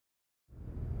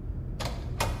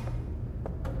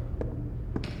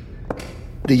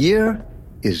The year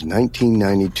is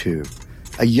 1992.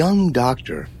 A young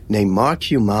doctor named Mark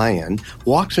Humayun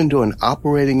walks into an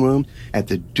operating room at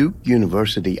the Duke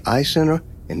University Eye Center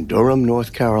in Durham,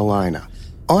 North Carolina.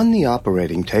 On the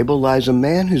operating table lies a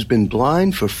man who's been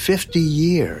blind for 50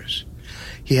 years.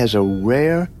 He has a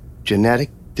rare genetic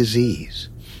disease.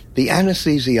 The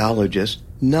anesthesiologist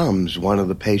numbs one of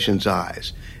the patient's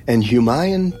eyes, and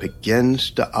Humayun begins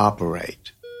to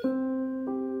operate.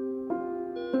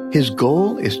 His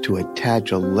goal is to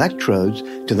attach electrodes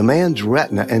to the man's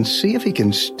retina and see if he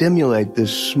can stimulate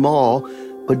this small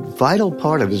but vital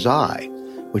part of his eye,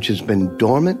 which has been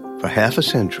dormant for half a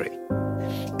century.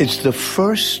 It's the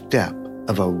first step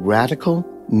of a radical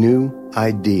new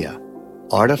idea,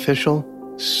 artificial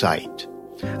sight.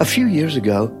 A few years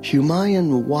ago,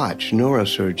 Humayun watched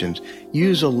neurosurgeons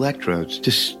use electrodes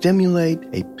to stimulate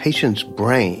a patient's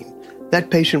brain. That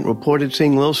patient reported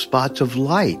seeing little spots of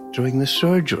light during the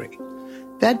surgery.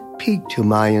 That piqued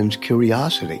Humayun's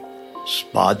curiosity.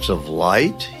 Spots of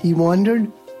light, he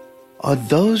wondered? Are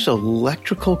those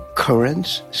electrical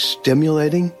currents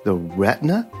stimulating the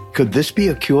retina? Could this be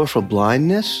a cure for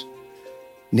blindness?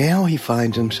 Now he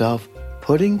finds himself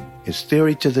putting his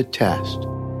theory to the test.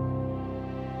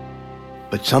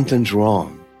 But something's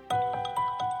wrong.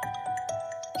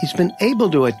 He's been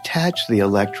able to attach the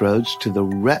electrodes to the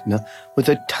retina with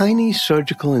a tiny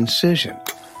surgical incision.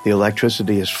 The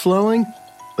electricity is flowing,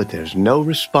 but there's no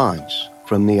response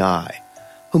from the eye.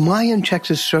 Humayun checks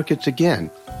his circuits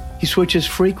again. He switches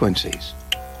frequencies.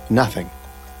 Nothing.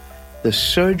 The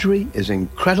surgery is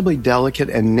incredibly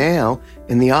delicate, and now,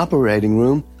 in the operating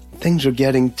room, things are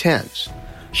getting tense.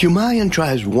 Humayun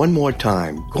tries one more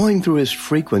time, going through his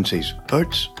frequencies,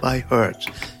 hertz by hertz.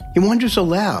 He wonders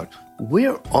aloud,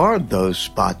 where are those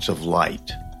spots of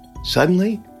light?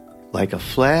 Suddenly, like a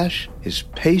flash, his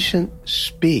patient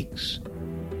speaks.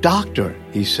 "Doctor,"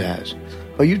 he says,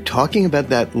 "are you talking about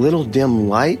that little dim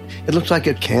light? It looks like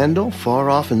a candle far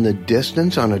off in the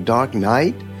distance on a dark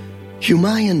night."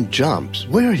 Humayun jumps.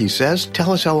 "Where?" he says.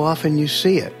 "Tell us how often you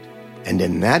see it." And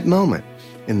in that moment,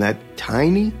 in that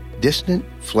tiny, distant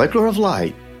flicker of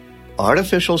light,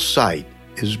 artificial sight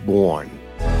is born.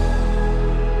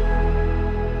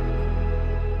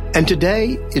 And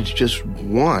today, it's just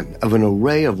one of an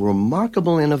array of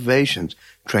remarkable innovations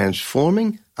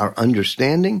transforming our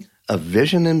understanding of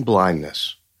vision and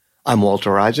blindness. I'm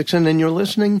Walter Isaacson, and you're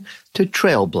listening to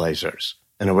Trailblazers,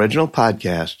 an original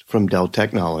podcast from Dell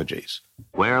Technologies.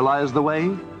 Where lies the way?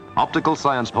 Optical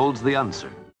science holds the answer.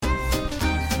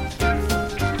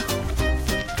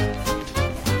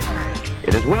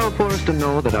 It is well for us to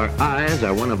know that our eyes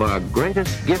are one of our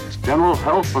greatest gifts. General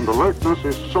health and alertness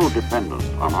is so dependent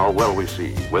on how well we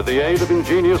see. With the aid of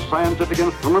ingenious scientific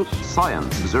instruments,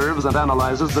 Science observes and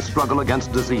analyzes the struggle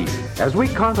against disease. As we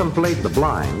contemplate the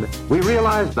blind, we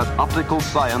realize that optical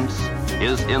science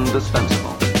is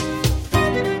indispensable.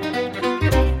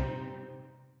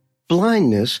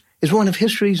 Blindness is one of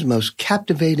history's most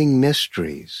captivating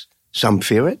mysteries. Some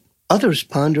fear it, others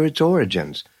ponder its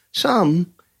origins.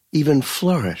 Some even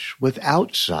flourish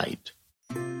without sight.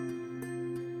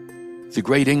 The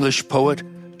great English poet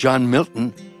John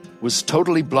Milton was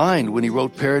totally blind when he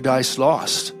wrote Paradise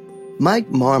Lost. Mike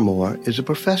Marmore is a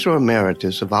professor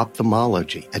emeritus of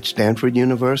ophthalmology at Stanford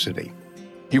University.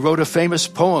 He wrote a famous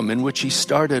poem in which he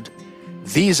started,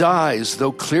 "These eyes,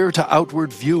 though clear to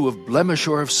outward view of blemish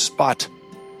or of spot,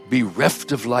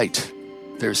 bereft of light,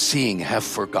 their seeing have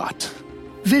forgot."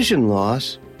 Vision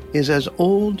loss is as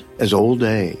old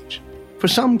age. For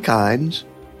some kinds,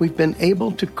 we've been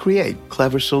able to create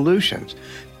clever solutions.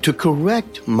 To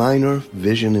correct minor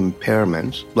vision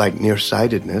impairments, like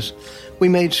nearsightedness, we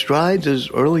made strides as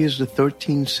early as the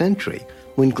 13th century,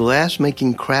 when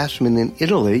glass-making craftsmen in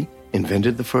Italy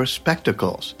invented the first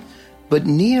spectacles. But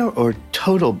near or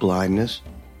total blindness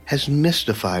has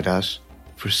mystified us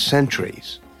for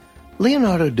centuries.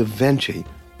 Leonardo da Vinci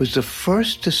was the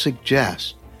first to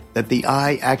suggest that the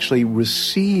eye actually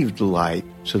received light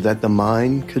so that the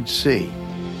mind could see.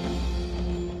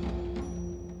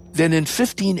 Then in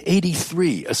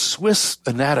 1583, a Swiss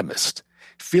anatomist,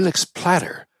 Felix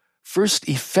Platter, first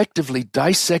effectively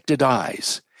dissected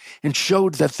eyes and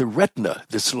showed that the retina,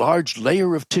 this large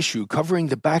layer of tissue covering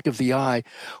the back of the eye,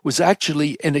 was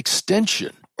actually an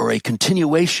extension or a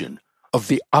continuation of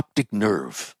the optic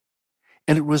nerve.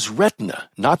 And it was retina,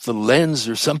 not the lens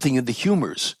or something in the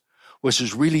humors, which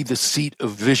is really the seat of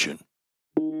vision.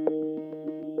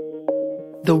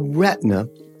 The retina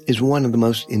is one of the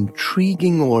most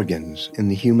intriguing organs in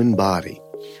the human body.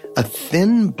 A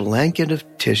thin blanket of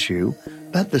tissue,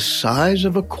 about the size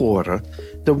of a quarter,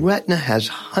 The retina has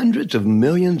hundreds of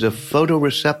millions of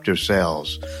photoreceptor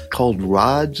cells called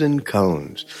rods and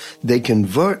cones. They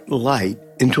convert light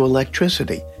into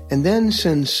electricity and then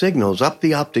send signals up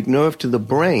the optic nerve to the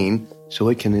brain so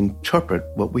it can interpret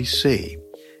what we see.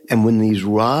 And when these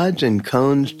rods and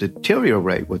cones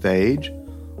deteriorate with age,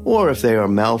 or if they are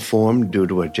malformed due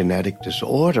to a genetic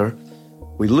disorder,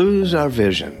 we lose our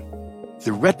vision.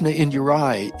 The retina in your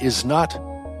eye is not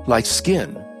like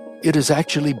skin. It is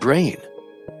actually brain.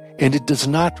 And it does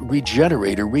not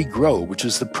regenerate or regrow, which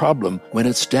is the problem when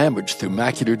it's damaged through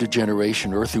macular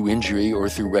degeneration or through injury or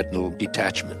through retinal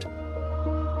detachment.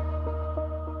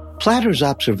 Platter's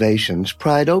observations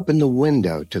pried open the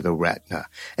window to the retina,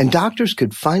 and doctors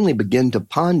could finally begin to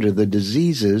ponder the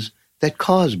diseases that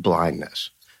cause blindness.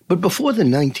 But before the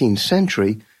 19th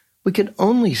century, we could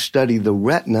only study the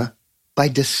retina by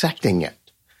dissecting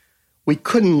it. We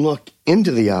couldn't look into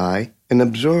the eye and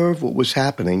observe what was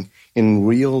happening in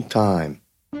real time.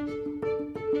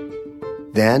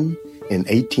 Then, in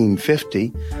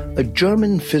 1850, a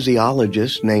German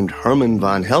physiologist named Hermann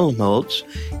von Helmholtz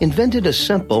invented a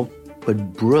simple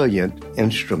but brilliant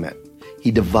instrument.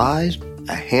 He devised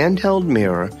a handheld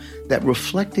mirror that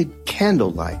reflected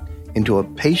candlelight into a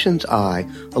patient's eye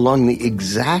along the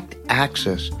exact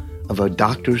axis of a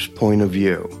doctor's point of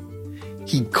view.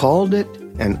 He called it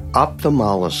an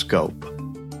ophthalmoscope.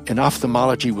 And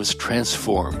ophthalmology was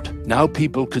transformed. Now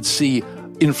people could see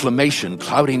inflammation,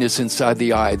 cloudiness inside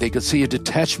the eye. They could see a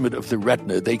detachment of the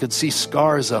retina. They could see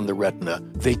scars on the retina.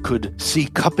 They could see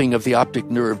cupping of the optic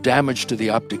nerve, damage to the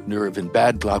optic nerve in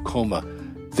bad glaucoma.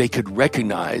 They could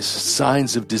recognize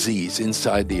signs of disease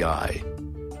inside the eye.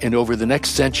 And over the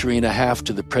next century and a half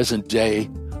to the present day,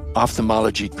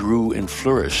 ophthalmology grew and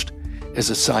flourished as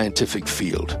a scientific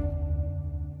field.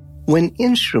 When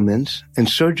instruments and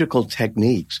surgical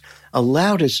techniques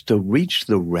allowed us to reach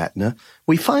the retina,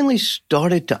 we finally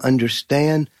started to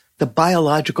understand the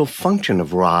biological function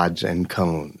of rods and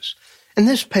cones. And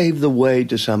this paved the way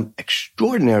to some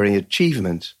extraordinary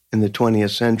achievements in the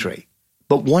 20th century.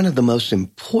 But one of the most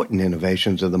important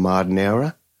innovations of the modern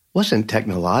era wasn't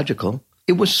technological,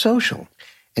 it was social.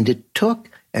 And it took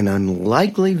an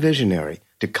unlikely visionary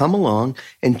to come along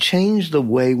and change the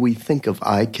way we think of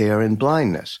eye care and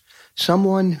blindness.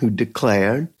 Someone who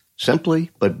declared,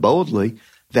 simply but boldly,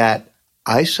 that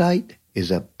eyesight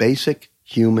is a basic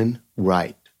human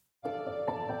right.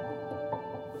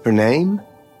 Her name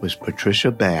was Patricia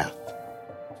Bath.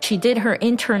 She did her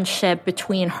internship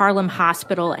between Harlem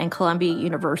Hospital and Columbia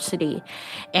University,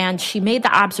 and she made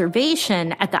the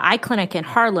observation at the eye clinic in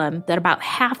Harlem that about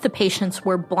half the patients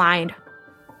were blind.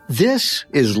 This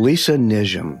is Lisa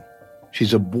Nijam.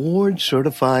 She's a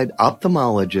board-certified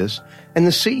ophthalmologist and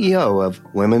the CEO of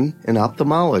Women in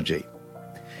Ophthalmology.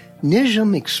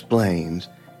 Nijam explains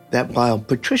that while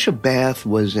Patricia Bath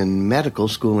was in medical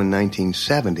school in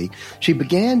 1970, she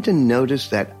began to notice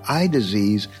that eye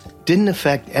disease didn't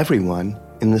affect everyone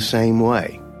in the same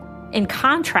way. In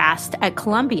contrast, at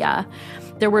Columbia,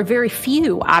 there were very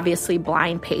few obviously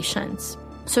blind patients.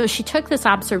 So she took this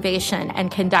observation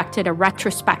and conducted a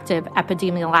retrospective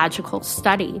epidemiological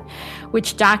study,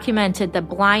 which documented that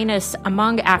blindness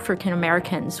among African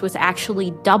Americans was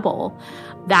actually double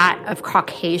that of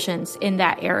Caucasians in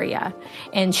that area.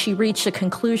 And she reached a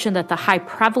conclusion that the high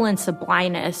prevalence of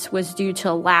blindness was due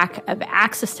to a lack of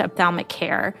access to ophthalmic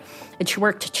care, and she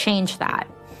worked to change that.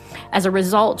 As a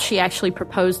result, she actually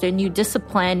proposed a new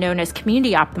discipline known as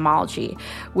community ophthalmology,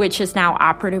 which is now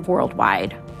operative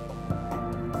worldwide.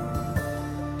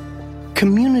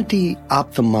 Community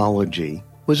ophthalmology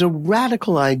was a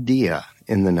radical idea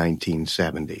in the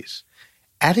 1970s.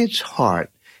 At its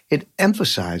heart, it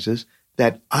emphasizes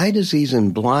that eye disease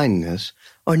and blindness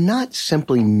are not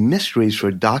simply mysteries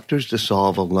for doctors to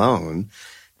solve alone.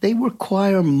 They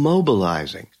require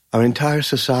mobilizing our entire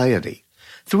society.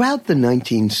 Throughout the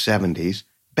 1970s,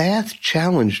 Bath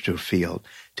challenged her field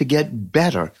to get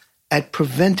better at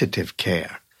preventative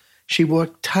care. She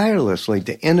worked tirelessly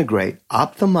to integrate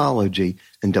ophthalmology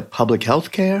into public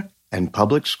health care and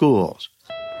public schools.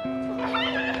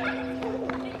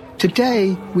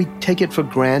 Today, we take it for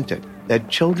granted that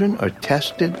children are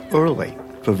tested early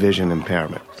for vision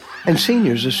impairment, and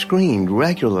seniors are screened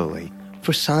regularly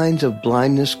for signs of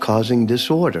blindness-causing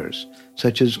disorders,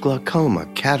 such as glaucoma,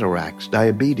 cataracts,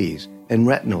 diabetes, and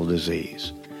retinal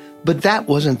disease. But that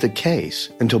wasn't the case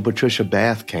until Patricia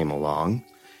Bath came along.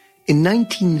 In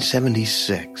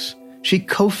 1976, she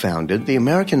co-founded the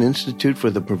American Institute for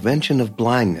the Prevention of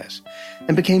Blindness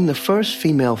and became the first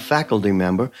female faculty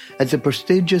member at the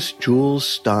prestigious Jules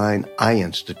Stein Eye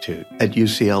Institute at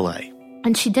UCLA.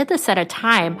 And she did this at a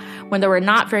time when there were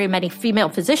not very many female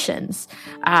physicians,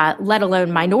 let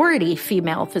alone minority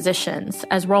female physicians,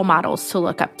 as role models to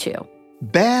look up to.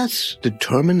 Bath's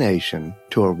determination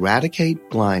to eradicate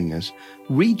blindness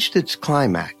reached its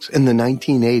climax in the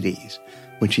 1980s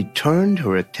when she turned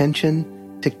her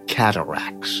attention to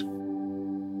cataracts.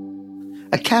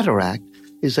 A cataract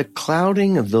is a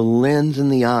clouding of the lens in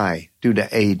the eye due to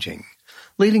aging,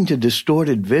 leading to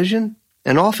distorted vision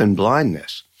and often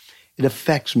blindness. It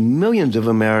affects millions of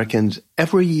Americans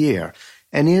every year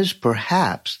and is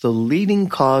perhaps the leading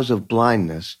cause of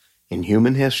blindness in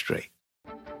human history.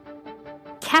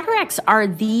 Cataracts are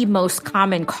the most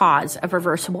common cause of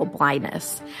reversible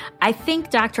blindness. I think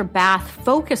Dr. Bath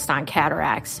focused on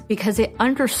cataracts because it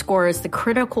underscores the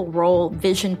critical role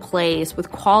vision plays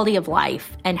with quality of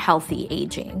life and healthy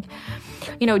aging.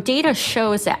 Data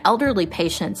shows that elderly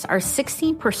patients are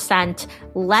 16%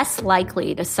 less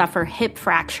likely to suffer hip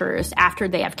fractures after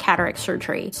they have cataract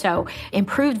surgery. So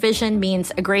improved vision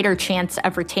means a greater chance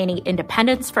of retaining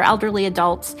independence for elderly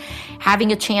adults,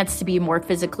 having a chance to be more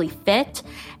physically fit,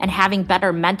 and having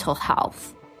better mental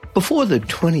health. Before the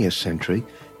 20th century,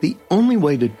 the only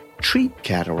way to treat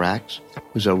cataracts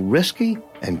was a risky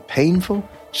and painful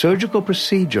surgical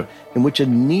procedure in which a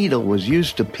needle was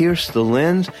used to pierce the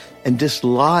lens and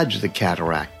dislodge the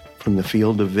cataract from the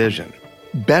field of vision.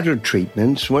 Better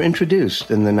treatments were introduced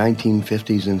in the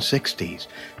 1950s and 60s,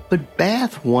 but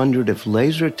Bath wondered if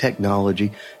laser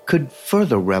technology could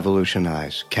further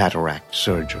revolutionize cataract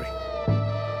surgery.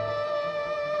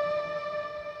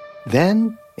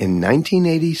 Then, in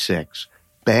 1986,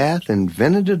 Bath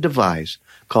invented a device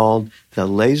called the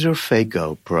laser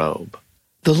phaco probe.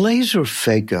 The laser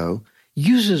phaco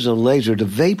uses a laser to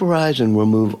vaporize and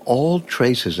remove all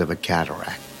traces of a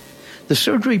cataract. The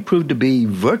surgery proved to be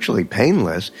virtually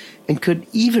painless and could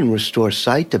even restore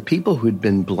sight to people who'd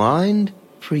been blind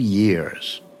for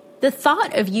years. The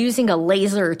thought of using a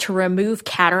laser to remove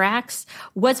cataracts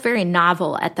was very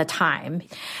novel at the time.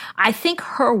 I think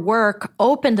her work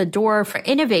opened the door for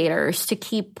innovators to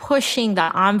keep pushing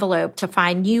the envelope to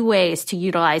find new ways to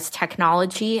utilize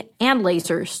technology and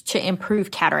lasers to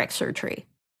improve cataract surgery.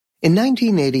 In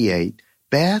 1988,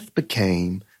 Bath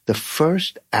became the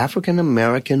first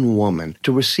African-American woman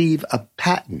to receive a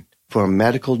patent for a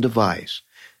medical device,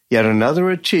 yet another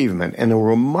achievement in a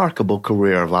remarkable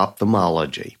career of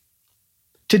ophthalmology.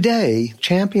 Today,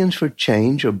 Champions for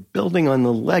Change are building on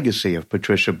the legacy of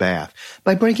Patricia Bath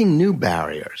by breaking new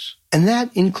barriers. And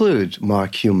that includes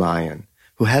Mark Humayun,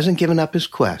 who hasn't given up his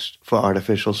quest for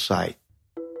artificial sight.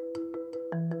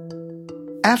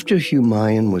 After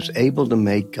Humayun was able to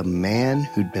make a man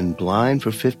who'd been blind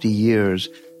for 50 years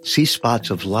see spots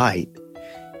of light,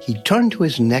 he turned to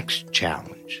his next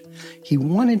challenge. He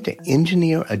wanted to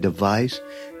engineer a device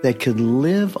that could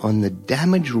live on the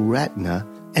damaged retina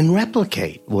and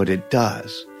replicate what it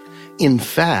does. In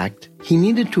fact, he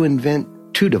needed to invent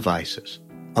two devices,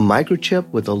 a microchip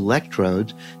with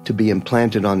electrodes to be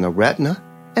implanted on the retina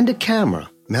and a camera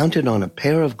mounted on a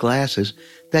pair of glasses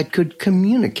that could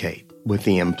communicate with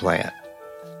the implant.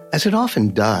 As it often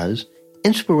does,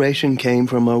 inspiration came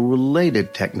from a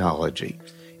related technology.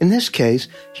 In this case,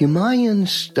 Humayun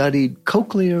studied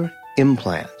cochlear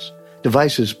implants,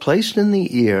 devices placed in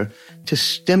the ear to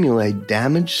stimulate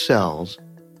damaged cells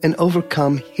and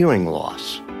overcome hearing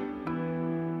loss.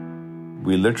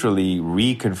 We literally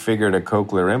reconfigured a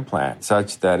cochlear implant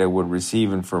such that it would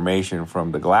receive information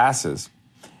from the glasses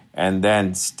and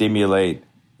then stimulate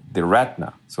the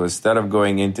retina. So instead of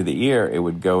going into the ear, it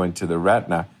would go into the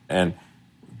retina. And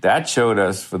that showed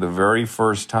us for the very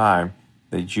first time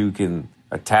that you can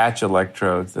attach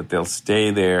electrodes, that they'll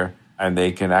stay there, and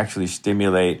they can actually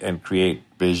stimulate and create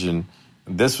vision.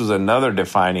 This was another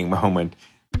defining moment.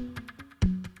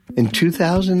 In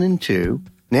 2002,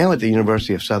 now at the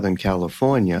University of Southern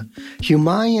California,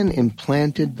 Humayun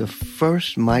implanted the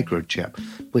first microchip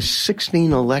with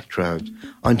 16 electrodes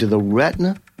onto the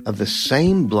retina of the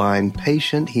same blind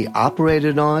patient he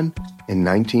operated on in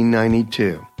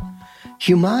 1992.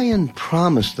 Humayun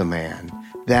promised the man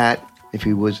that if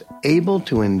he was able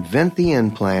to invent the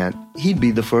implant, he'd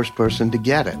be the first person to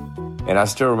get it. And I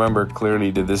still remember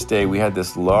clearly to this day, we had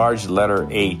this large letter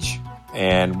H,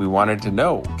 and we wanted to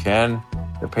know, can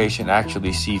the patient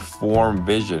actually see form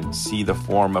vision, see the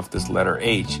form of this letter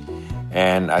H?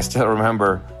 And I still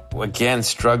remember, again,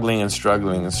 struggling.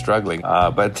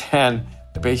 But then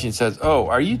the patient says, oh,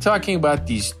 are you talking about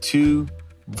these two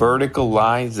vertical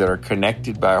lines that are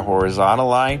connected by a horizontal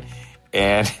line?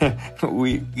 And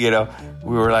we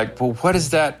were like, well, what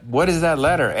is that? What is that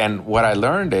letter? And what I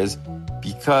learned is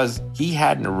because he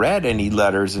hadn't read any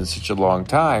letters in such a long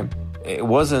time, it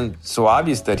wasn't so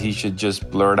obvious that he should just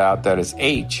blurt out that it's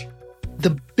H.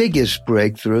 The biggest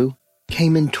breakthrough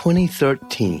came in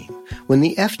 2013 when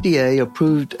the FDA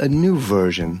approved a new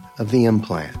version of the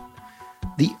implant.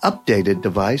 The updated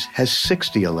device has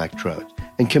 60 electrodes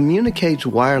and communicates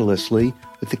wirelessly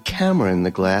with the camera in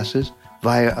the glasses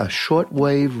via a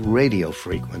shortwave radio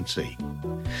frequency.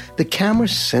 The camera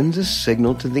sends a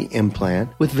signal to the implant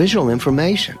with visual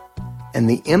information, and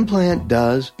the implant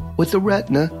does what the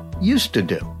retina used to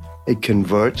do. It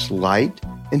converts light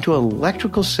into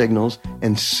electrical signals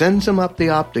and sends them up the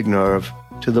optic nerve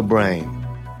to the brain.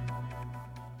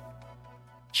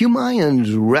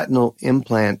 Humayun's retinal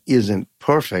implant isn't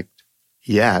perfect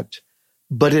yet,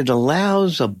 but it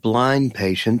allows a blind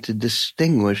patient to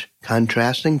distinguish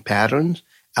contrasting patterns,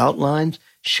 outlines,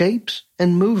 shapes,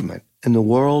 and movement in the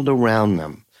world around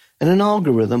them, and an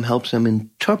algorithm helps them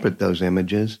interpret those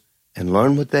images and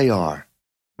learn what they are.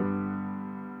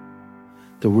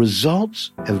 The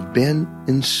results have been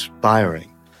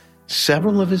inspiring.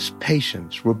 Several of his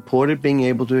patients reported being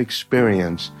able to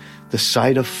experience the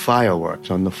sight of fireworks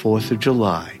on the 4th of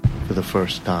July for the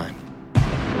first time.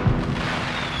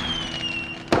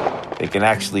 They can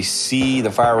actually see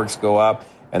the fireworks go up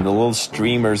and the little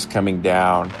streamers coming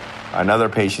down. Another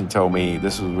patient told me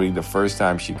this was really the first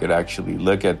time she could actually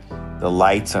look at the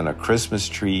lights on a Christmas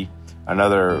tree.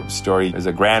 Another story is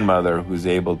a grandmother who's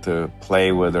able to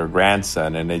play with her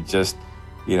grandson, and it just,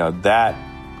 that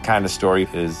kind of story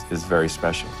is very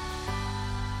special.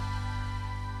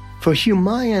 For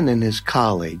Humayun and his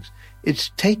colleagues, it's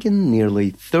taken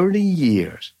nearly 30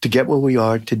 years to get where we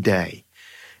are today,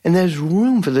 and there's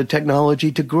room for the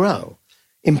technology to grow.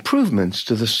 Improvements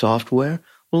to the software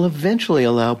will eventually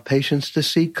allow patients to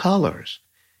see colors,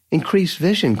 increase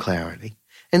vision clarity,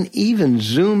 and even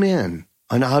zoom in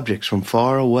on objects from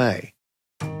far away.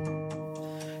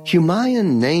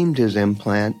 Humayun named his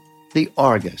implant the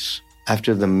Argus,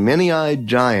 after the many-eyed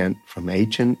giant from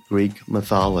ancient Greek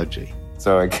mythology.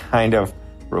 So it kind of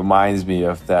reminds me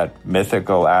of that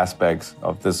mythical aspects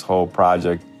of this whole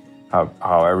project,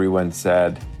 how everyone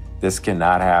said, this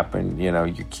cannot happen.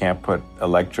 You can't put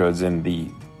electrodes in the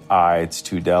eye, it's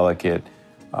too delicate.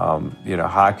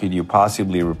 How could you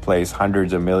possibly replace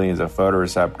hundreds of millions of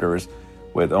photoreceptors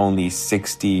with only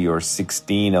 60 or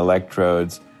 16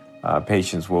 electrodes?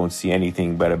 Patients won't see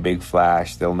anything but a big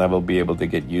flash. They'll never be able to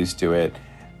get used to it,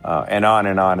 and on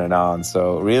and on and on.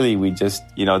 So really, we just,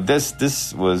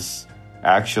 this was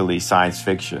actually science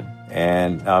fiction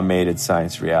and made it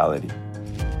science reality.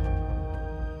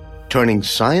 Turning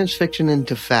science fiction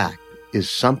into fact is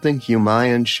something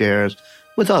Humayun shares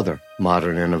with other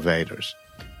modern innovators.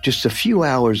 Just a few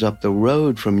hours up the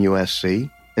road from USC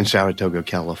in Saratoga,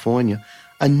 California,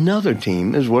 another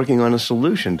team is working on a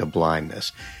solution to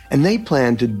blindness, and they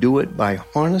plan to do it by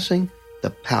harnessing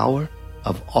the power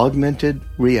of augmented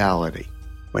reality.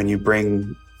 When you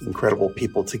bring incredible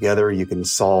people together, you can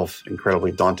solve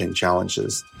incredibly daunting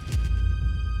challenges.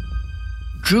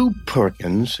 Drew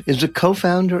Perkins is a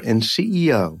co-founder and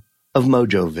CEO of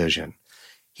Mojo Vision.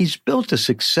 He's built a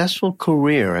successful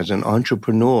career as an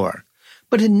entrepreneur,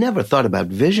 but had never thought about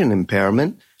vision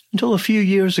impairment until a few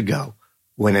years ago,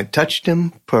 when it touched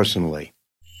him personally.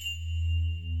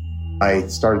 I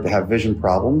started to have vision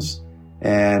problems,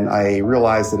 and I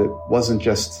realized that it wasn't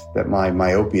just that my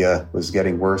myopia was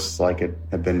getting worse like it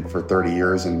had been for 30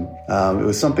 years, and it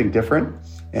was something different.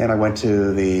 And I went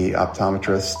to the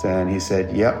optometrist, and he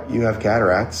said, yep, you have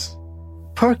cataracts.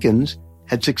 Perkins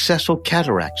had successful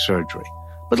cataract surgery,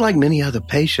 but like many other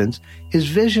patients, his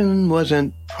vision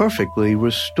wasn't perfectly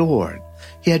restored.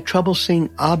 He had trouble seeing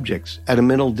objects at a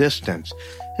middle distance,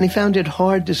 and he found it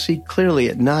hard to see clearly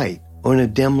at night or in a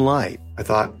dim light. I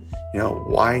thought,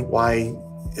 why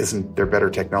isn't there better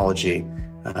technology?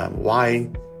 Why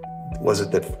was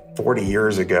it that 40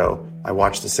 years ago I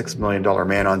watched the $6 Million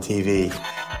Man on TV,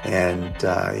 and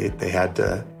they had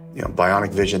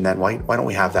bionic vision then? Why don't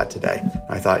we have that today? And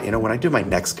I thought, when I do my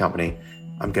next company,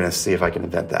 I'm going to see if I can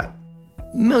invent that.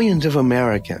 Millions of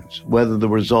Americans, whether the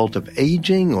result of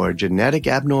aging or genetic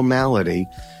abnormality,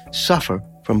 suffer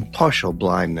from partial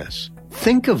blindness.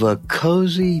 Think of a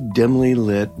cozy, dimly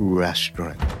lit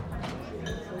restaurant.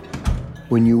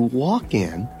 When you walk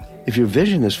in, if your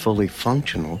vision is fully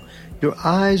functional, your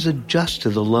eyes adjust to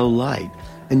the low light,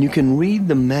 and you can read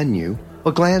the menu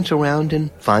or glance around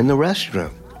and find the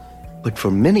restroom. But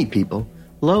for many people,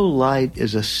 low light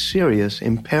is a serious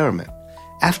impairment.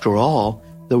 After all,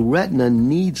 the retina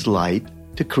needs light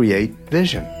to create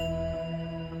vision.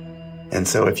 And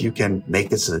so if you can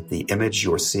make it so that the image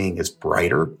you're seeing is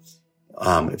brighter,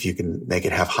 if you can make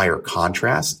it have higher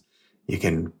contrast, you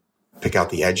can pick out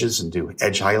the edges and do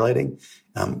edge highlighting,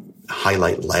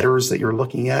 highlight letters that you're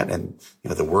looking at and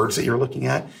the words that you're looking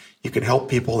at. You can help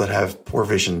people that have poor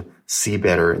vision see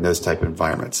better in those type of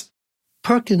environments.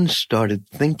 Perkins started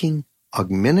thinking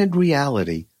augmented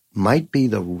reality might be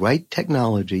the right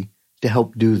technology to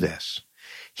help do this.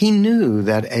 He knew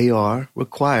that AR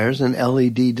requires an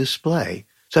LED display,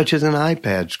 such as an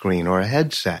iPad screen or a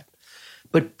headset.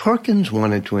 But Perkins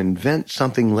wanted to invent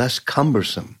something less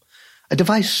cumbersome, a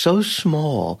device so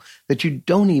small that you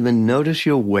don't even notice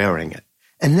you're wearing it.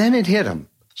 And then it hit him.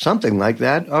 Something like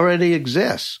that already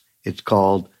exists. It's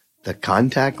called the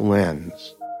contact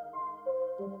lens.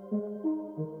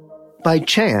 By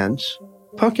chance,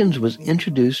 Perkins was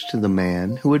introduced to the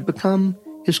man who would become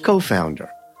his co-founder,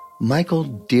 Michael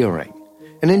Deering,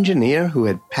 an engineer who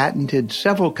had patented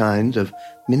several kinds of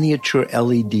miniature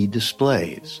LED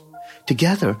displays.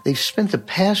 Together, they've spent the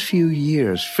past few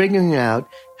years figuring out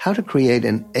how to create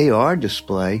an AR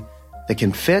display that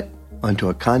can fit onto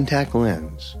a contact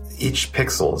lens. Each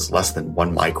pixel is less than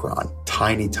 1 micron.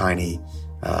 Tiny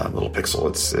little pixel.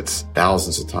 It's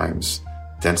thousands of times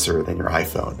denser than your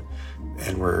iPhone.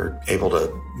 And we're able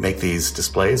to make these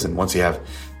displays. And once you have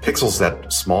pixels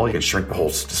that small, you can shrink the whole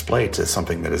display to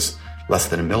something that is less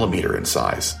than a millimeter in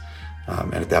size.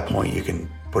 And at that point, you can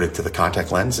put it to the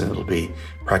contact lens and it'll be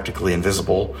practically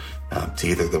invisible to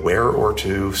either the wearer or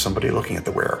to somebody looking at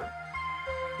the wearer.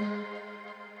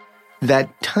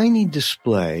 That tiny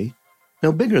display,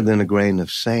 no bigger than a grain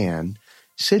of sand,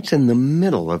 sits in the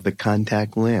middle of the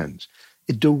contact lens.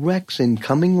 It directs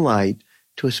incoming light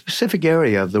to a specific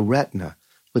area of the retina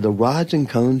where the rods and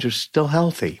cones are still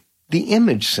healthy. The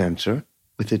image sensor,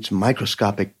 with its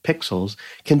microscopic pixels,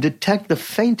 can detect the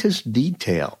faintest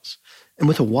details. And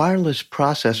with a wireless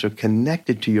processor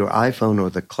connected to your iPhone or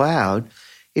the cloud,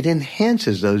 it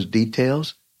enhances those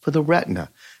details for the retina,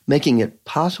 making it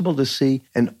possible to see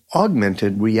an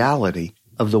augmented reality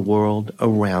of the world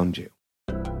around you.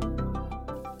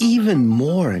 Even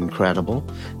more incredible,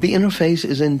 the interface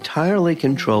is entirely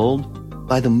controlled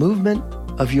by the movement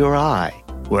of your eye.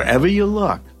 Wherever you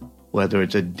look, whether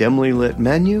it's a dimly lit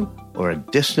menu or a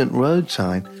distant road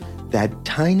sign, that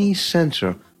tiny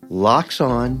sensor locks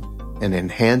on and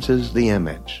enhances the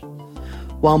image.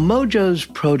 While Mojo's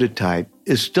prototype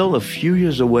is still a few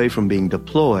years away from being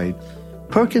deployed,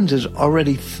 Perkins is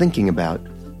already thinking about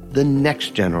the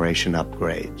next generation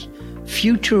upgrades.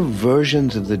 Future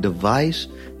versions of the device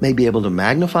may be able to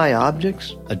magnify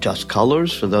objects, adjust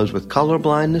colors for those with color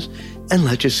blindness, and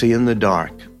let you see in the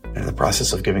dark. In the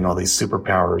process of giving all these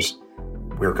superpowers,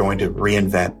 we're going to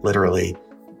reinvent literally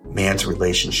man's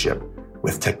relationship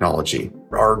with technology.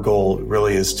 Our goal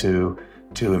really is to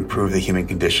improve the human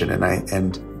condition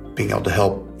and being able to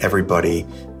help everybody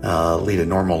lead a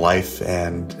normal life.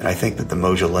 And I think that the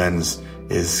Mojo lens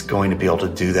is going to be able to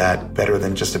do that better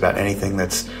than just about anything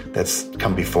that's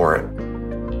come before it.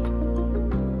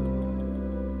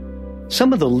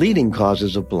 Some of the leading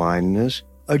causes of blindness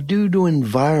are due to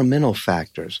environmental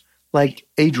factors like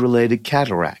age-related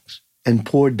cataracts and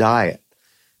poor diet.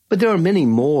 But there are many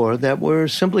more that we're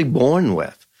simply born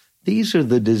with. These are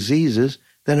the diseases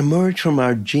that emerge from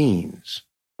our genes.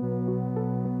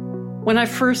 When I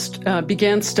first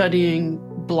began studying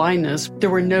blindness, there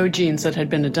were no genes that had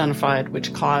been identified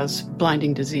which cause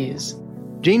blinding disease.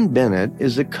 Jean Bennett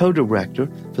is the co-director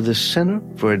for the Center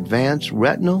for Advanced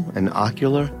Retinal and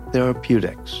Ocular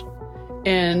Therapeutics.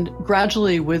 And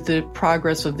gradually, with the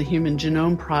progress of the Human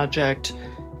Genome Project,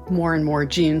 more and more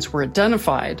genes were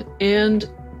identified. And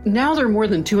now there are more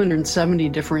than 270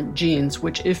 different genes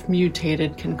which, if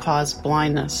mutated, can cause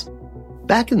blindness.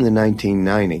 Back in the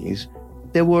 1990s,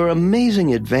 there were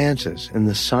amazing advances in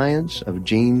the science of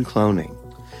gene cloning.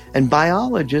 And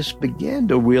biologists began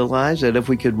to realize that if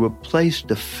we could replace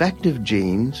defective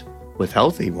genes with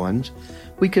healthy ones,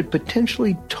 we could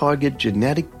potentially target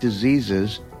genetic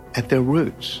diseases at their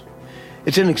roots.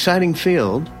 It's an exciting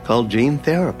field called gene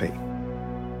therapy.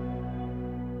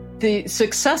 The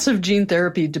success of gene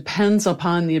therapy depends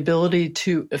upon the ability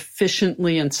to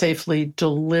efficiently and safely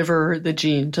deliver the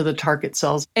gene to the target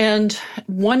cells. And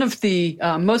one of the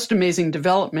most amazing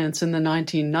developments in the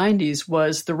 1990s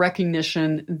was the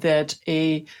recognition that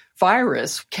a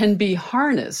virus can be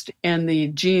harnessed and the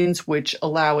genes which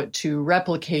allow it to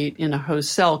replicate in a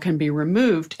host cell can be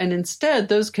removed. And instead,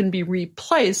 those can be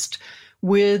replaced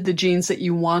with the genes that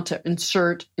you want to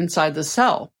insert inside the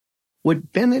cell.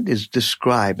 What Bennett is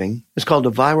describing is called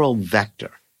a viral vector.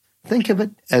 Think of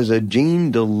it as a gene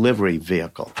delivery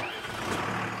vehicle.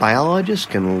 Biologists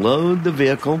can load the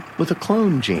vehicle with a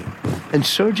clone gene and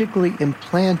surgically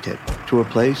implant it to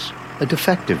replace a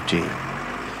defective gene.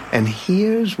 And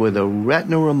here's where the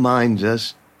retina reminds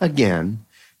us, again,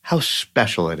 how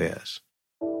special it is.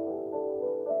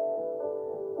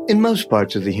 In most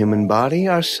parts of the human body,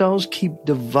 our cells keep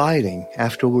dividing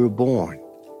after we're born.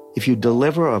 If you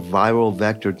deliver a viral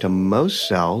vector to most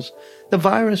cells, the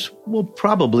virus will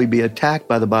probably be attacked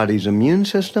by the body's immune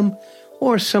system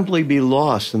or simply be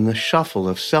lost in the shuffle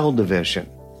of cell division.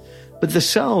 But the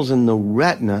cells in the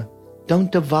retina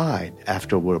don't divide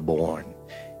after we're born.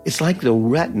 It's like the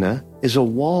retina is a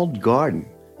walled garden,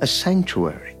 a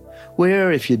sanctuary,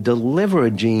 where if you deliver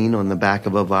a gene on the back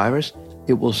of a virus,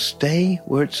 it will stay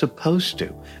where it's supposed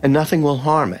to, and nothing will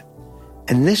harm it.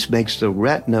 And this makes the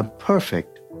retina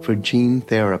perfect for gene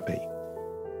therapy.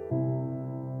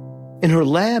 In her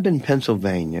lab in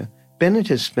Pennsylvania, Bennett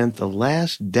has spent the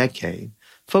last decade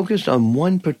focused on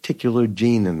one particular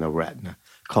gene in the retina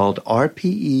called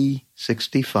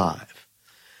RPE65.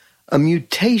 A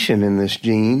mutation in this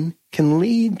gene can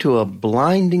lead to a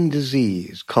blinding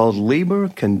disease called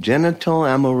Leber congenital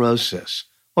amaurosis,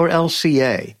 or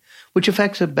LCA, which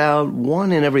affects about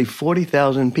 1 in every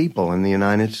 40,000 people in the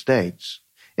United States.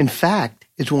 In fact,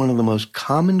 it's one of the most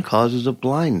common causes of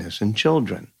blindness in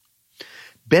children.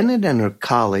 Bennett and her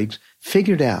colleagues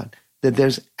figured out that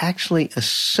there's actually a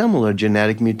similar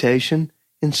genetic mutation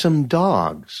in some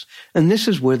dogs, and this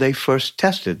is where they first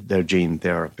tested their gene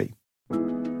therapy.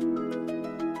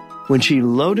 When she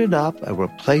loaded up a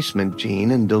replacement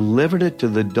gene and delivered it to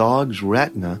the dog's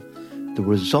retina, the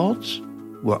results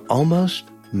were almost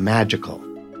magical.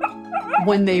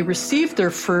 When they received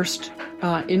their first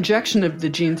injection of the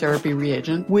gene therapy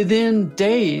reagent, within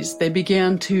days they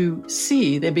began to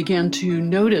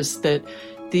notice that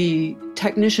the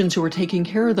technicians who were taking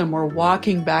care of them were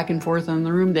walking back and forth in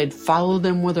the room. They'd follow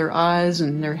them with their eyes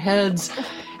and their heads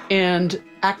and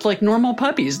act like normal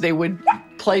puppies. They would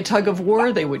play tug of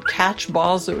war. They would catch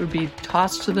balls that would be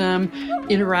tossed to them,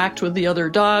 interact with the other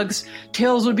dogs.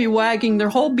 Tails would be wagging. Their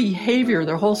whole behavior,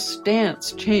 their whole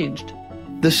stance changed.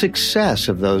 The success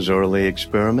of those early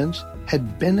experiments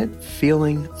had Bennett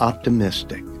feeling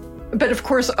optimistic. But of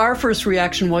course, our first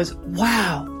reaction was,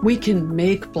 wow, we can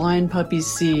make blind puppies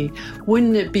see.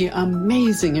 Wouldn't it be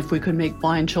amazing if we could make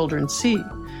blind children see?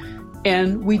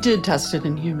 And we did test it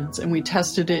in humans, and we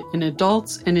tested it in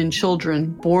adults and in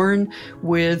children born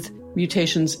with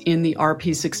mutations in the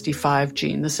RPE65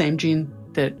 gene, the same gene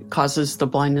that causes the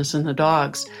blindness in the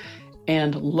dogs.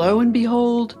 And lo and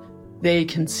behold, they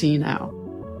can see now.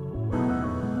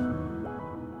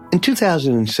 In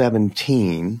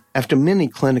 2017, after many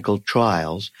clinical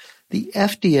trials, the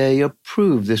FDA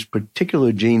approved this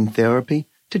particular gene therapy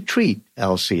to treat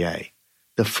LCA,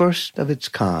 the first of its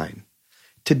kind.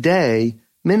 Today,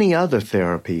 many other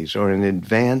therapies are in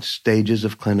advanced stages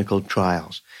of clinical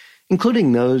trials,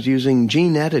 including those using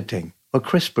gene editing or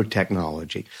CRISPR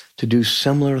technology to do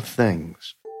similar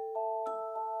things.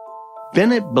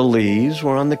 Bennett believes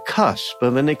we're on the cusp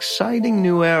of an exciting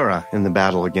new era in the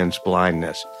battle against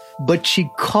blindness, but she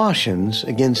cautions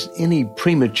against any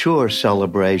premature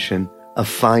celebration of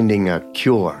finding a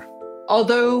cure.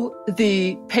 Although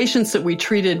the patients that we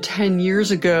treated 10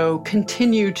 years ago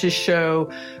continue to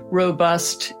show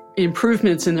robust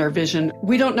improvements in their vision,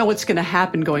 we don't know what's going to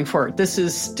happen going forward. This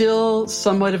is still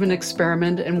somewhat of an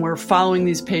experiment, and we're following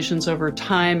these patients over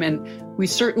time, and we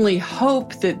certainly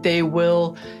hope that they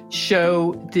will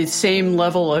show the same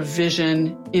level of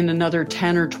vision in another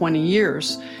 10 or 20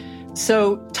 years.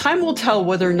 So time will tell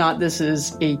whether or not this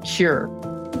is a cure.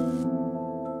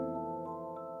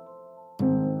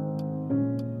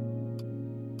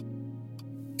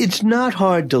 It's not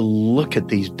hard to look at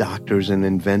these doctors and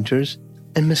inventors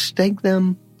and mistake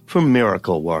them for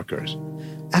miracle workers.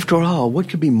 After all, what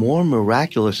could be more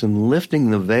miraculous than lifting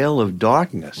the veil of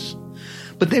darkness?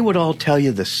 But they would all tell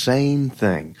you the same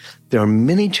thing. There are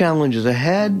many challenges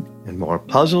ahead and more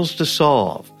puzzles to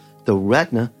solve. The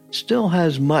retina still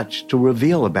has much to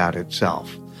reveal about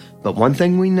itself. But one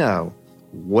thing we know,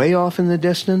 way off in the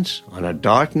distance, on a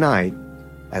dark night,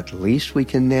 at least we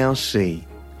can now see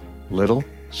little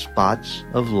spots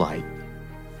of light.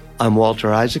 I'm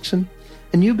Walter Isaacson,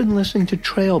 and you've been listening to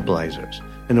Trailblazers,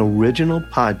 an original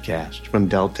podcast from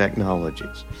Dell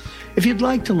Technologies. If you'd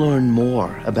like to learn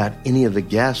more about any of the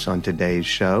guests on today's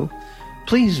show,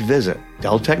 please visit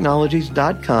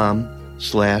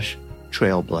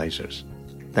delltechnologies.com/trailblazers.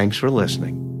 Thanks for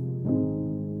listening.